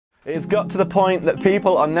It's got to the point that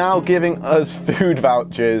people are now giving us food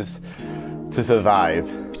vouchers to survive.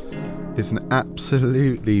 It's an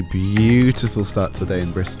absolutely beautiful start to the day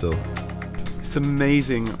in Bristol. It's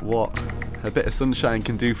amazing what a bit of sunshine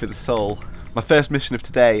can do for the soul. My first mission of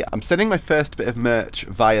today, I'm sending my first bit of merch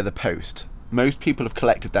via the post. Most people have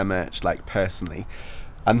collected their merch, like personally,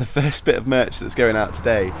 and the first bit of merch that's going out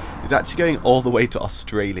today is actually going all the way to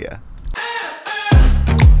Australia.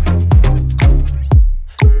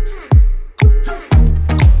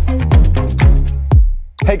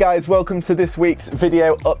 Hey guys, welcome to this week's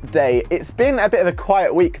video update. It's been a bit of a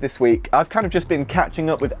quiet week this week. I've kind of just been catching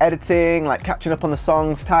up with editing, like catching up on the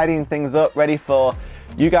songs, tidying things up, ready for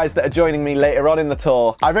you guys that are joining me later on in the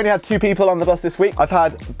tour. I've only had two people on the bus this week. I've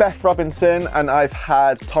had Beth Robinson and I've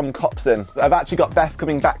had Tom Copson. I've actually got Beth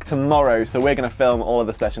coming back tomorrow, so we're gonna film all of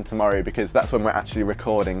the session tomorrow because that's when we're actually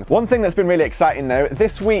recording. One thing that's been really exciting though,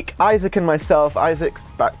 this week, Isaac and myself, Isaac's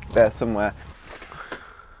back there somewhere.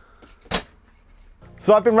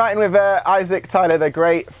 So I've been writing with Isaac, Tyler, they're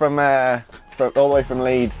great from all the way from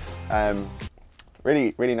Leeds.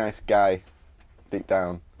 Really nice guy, deep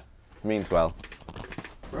down, means well.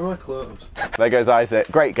 Where are my clothes? There goes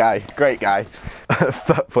Isaac, great guy.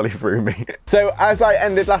 That fully threw me. So as I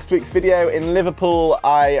ended last week's video in Liverpool,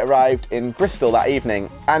 I arrived in Bristol that evening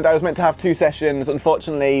and I was meant to have two sessions.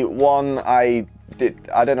 Unfortunately, one I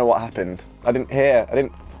don't know what happened. I didn't hear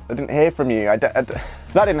from you.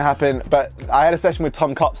 So that didn't happen, but I had a session with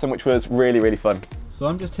Tom Copson, which was really fun. So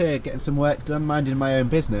I'm just here getting some work done, minding my own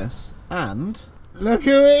business, and look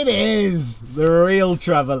who it is, the real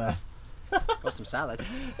traveller. Got some salad.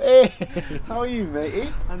 Hey, how are you,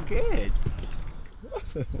 matey? I'm good.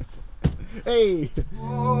 Hey.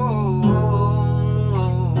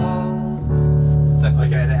 So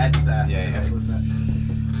okay, the edge there. Yeah.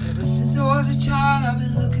 Ever since I was a child, I've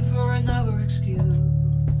been looking for another excuse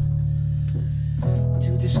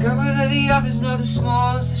to discover that the other's not as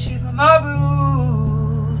small as the shape of my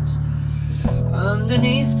boots.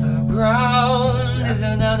 Underneath the ground is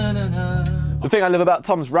a na-na-na-na. The thing I love about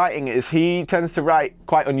Tom's writing is he tends to write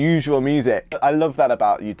quite unusual music. I love that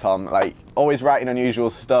about you, Tom, like always writing unusual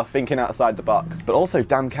stuff, thinking outside the box, but also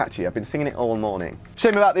damn catchy. I've been singing it all morning.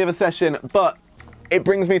 Shame about the other session, but it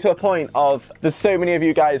brings me to a point of, there's so many of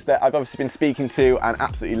you guys that I've obviously been speaking to and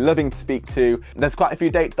absolutely loving to speak to. There's quite a few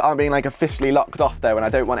dates that aren't being like officially locked off though, and I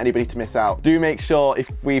don't want anybody to miss out. Do make sure if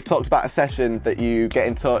we've talked about a session that you get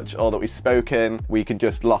in touch or that we've spoken, we can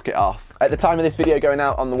just lock it off. At the time of this video going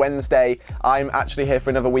out on the Wednesday, I'm actually here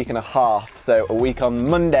for another week and a half. So a week on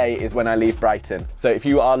Monday is when I leave Brighton. So if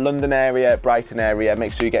you are London area, Brighton area,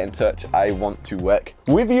 make sure you get in touch. I want to work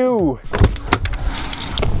with you.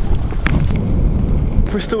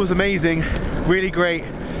 Bristol was amazing, really great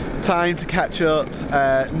time to catch up.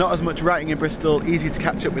 Not as much writing in Bristol, easy to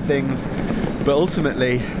catch up with things, but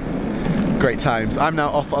ultimately, great times. I'm now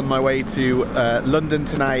off on my way to London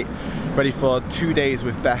tonight, ready for 2 days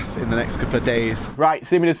with Beth in the next couple of days. Right,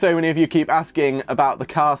 seeing as so many of you keep asking about the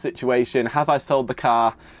car situation, have I sold the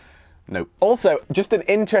car? Nope. Also, just an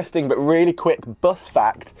interesting but really quick bus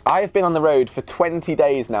fact. I have been on the road for 20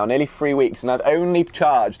 days now, nearly 3 weeks, and I've only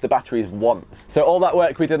charged the batteries once. So all that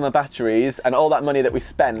work we did on the batteries and all that money that we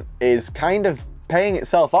spent is kind of paying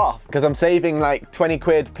itself off because I'm saving like 20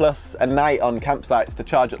 quid plus a night on campsites to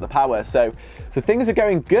charge up the power. So things are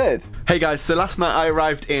going good. Hey guys, so last night I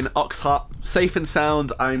arrived in Oxford, safe and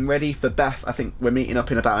sound. I'm ready for Beth. I think we're meeting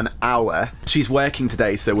up in about an hour. She's working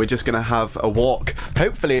today, so we're just gonna have a walk,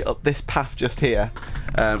 hopefully up this path just here,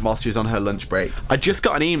 whilst she's on her lunch break. I just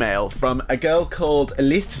got an email from a girl called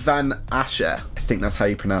Elise Van Asher. I think that's how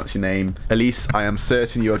you pronounce your name. Elise, I am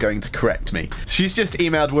certain you are going to correct me. She's just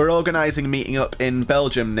emailed, we're organising a meeting up in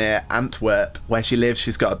Belgium near Antwerp, where she lives.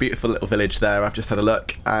 She's got a beautiful little village there. I've just had a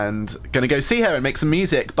look and gonna go see her and make some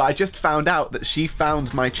music. But I just found out that she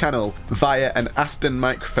found my channel via an Aston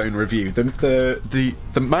microphone review. The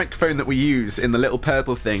microphone that we use in the little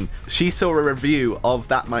purple thing. She saw a review of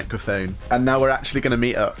that microphone and now we're actually gonna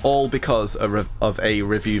meet up, all because of a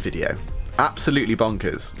review video. Absolutely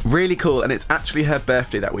bonkers. Really cool, and it's actually her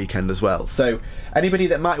birthday that weekend as well. So anybody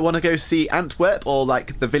that might want to go see Antwerp or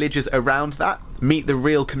like the villages around that, meet the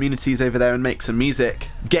real communities over there and make some music,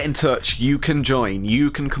 get in touch. You can join. You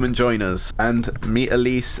can come and join us and meet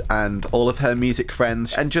Elise and all of her music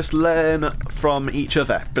friends and just learn from each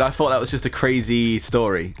other. But I thought that was just a crazy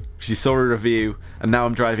story. She saw a review and now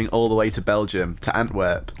I'm driving all the way to Belgium, to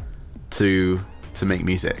Antwerp, to make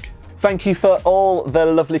music. Thank you for all the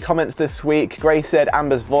lovely comments this week. Grace said,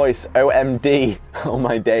 Amber's voice, OMD. Oh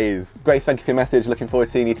my days. Grace, thank you for your message. Looking forward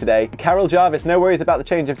to seeing you today. Carol Jarvis, no worries about the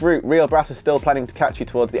change of route. Real Brass is still planning to catch you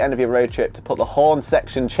towards the end of your road trip to put the horn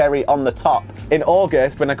section cherry on the top. In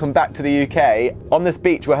August, when I come back to the UK, on this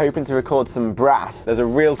beach, we're hoping to record some brass. There's a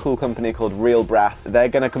real cool company called Real Brass. They're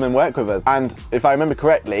gonna come and work with us. And if I remember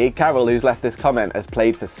correctly, Carol, who's left this comment, has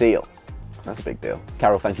played for Seal. That's a big deal.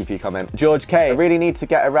 Carol, thank you for your comment. George K, I really need to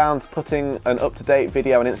get around to putting an up-to-date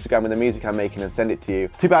video on Instagram with the music I'm making and send it to you.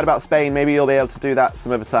 Too bad about Spain. Maybe you'll be able to do that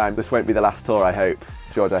some other time. This won't be the last tour, I hope.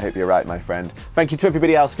 George, I hope you're right, my friend. Thank you to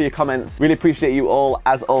everybody else for your comments. Really appreciate you all,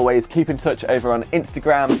 as always. Keep in touch over on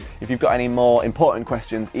Instagram. If you've got any more important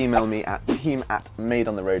questions, email me at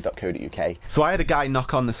team@madeontheroad.co.uk. So I had a guy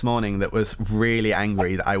knock on this morning that was really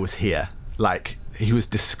angry that I was here. Like, he was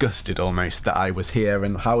disgusted almost that I was here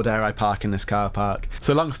and how dare I park in this car park.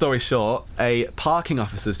 So long story short, a parking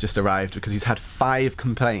officer's just arrived because he's had 5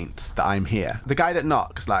 complaints that I'm here. The guy that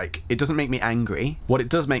knocks, like, it doesn't make me angry. What it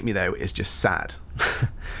does make me though is just sad.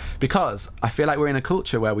 Because I feel like we're in a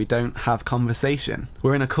culture where we don't have conversation.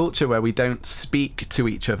 We're in a culture where we don't speak to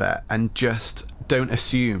each other and just don't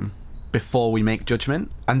assume before we make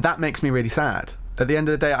judgment. And that makes me really sad. At the end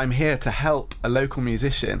of the day, I'm here to help a local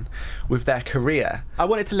musician with their career. I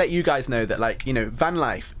wanted to let you guys know that, like, you know,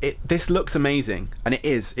 Vanlife, this looks amazing, and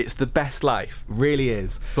it's the best life, really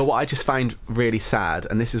is. But what I just find really sad,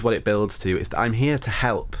 and this is what it builds to, is that I'm here to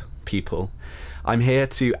help people. I'm here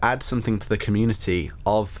to add something to the community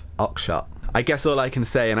of Oxshott. I guess all I can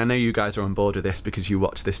say, and I know you guys are on board with this because you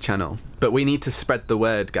watch this channel, but we need to spread the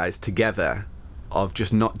word, guys, together, of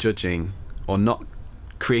just not judging or not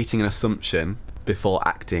creating an assumption before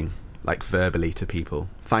acting, like, verbally to people.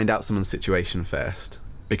 Find out someone's situation first,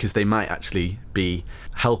 because they might actually be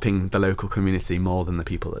helping the local community more than the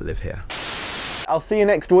people that live here. I'll see you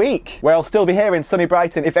next week, where I'll still be here in sunny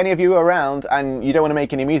Brighton. If any of you are around and you don't want to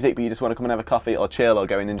make any music, but you just want to come and have a coffee or chill or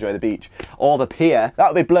go and enjoy the beach or the pier,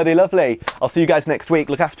 that would be bloody lovely. I'll see you guys next week.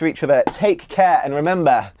 Look after each other, take care, and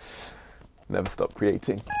remember, never stop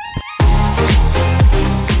creating.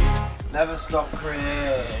 Never stop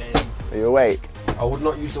creating. Are you awake? I would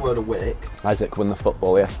not use the word awake. Isaac won the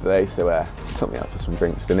football yesterday, so took me out for some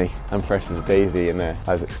drinks, didn't he? I'm fresh as a daisy, and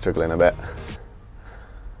Isaac's struggling a bit.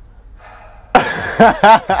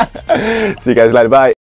 See you guys later, bye.